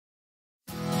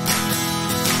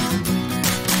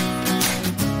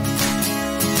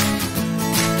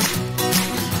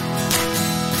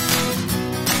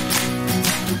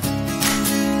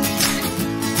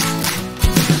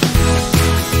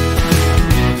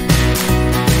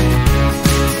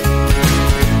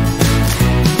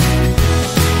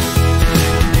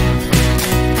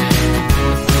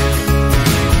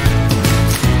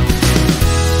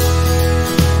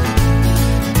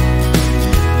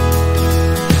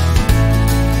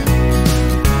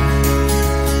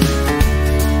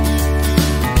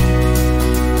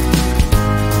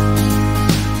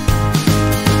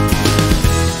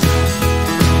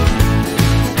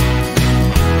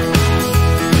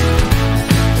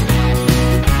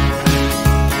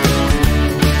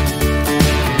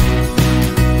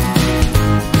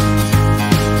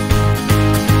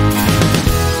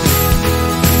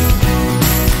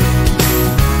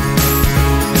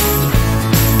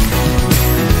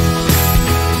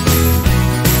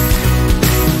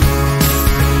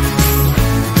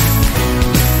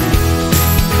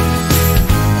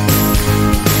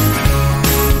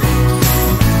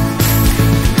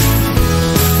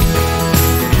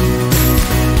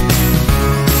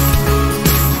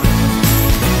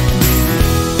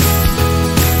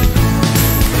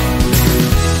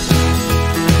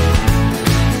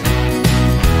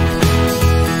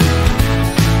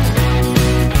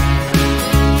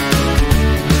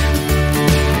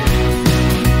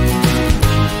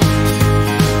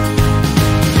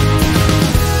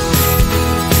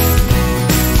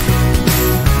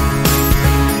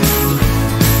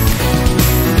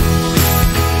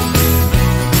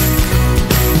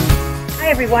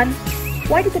everyone.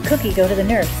 Why did the cookie go to the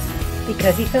nurse?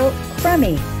 Because he felt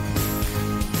crummy.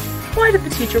 Why did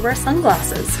the teacher wear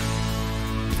sunglasses?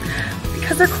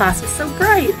 Because their class was so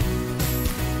bright.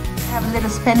 I have a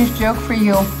little Spanish joke for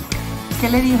you.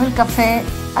 ¿Qué le dijo el café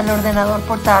al ordenador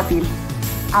portátil?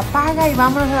 Apaga y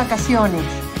vámonos de vacaciones,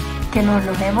 que nos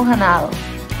los hemos ganado.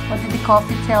 What did the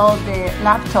coffee tell the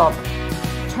laptop?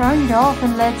 Turn it off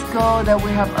and let's go, that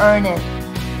we have earned it.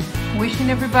 Wishing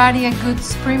everybody a good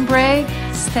spring break.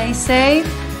 Stay safe.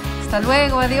 Hasta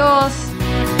luego. Adiós.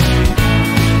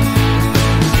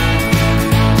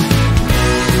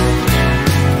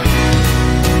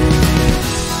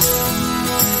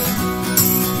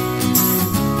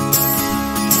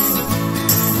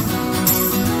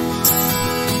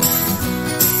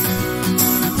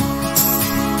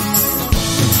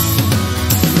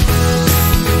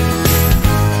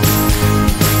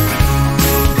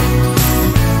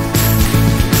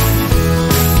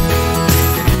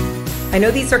 I know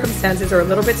these circumstances are a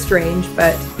little bit strange,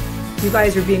 but you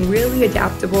guys are being really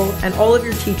adaptable and all of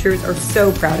your teachers are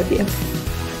so proud of you.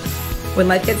 When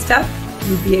life gets tough,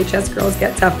 you VHS girls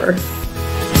get tougher.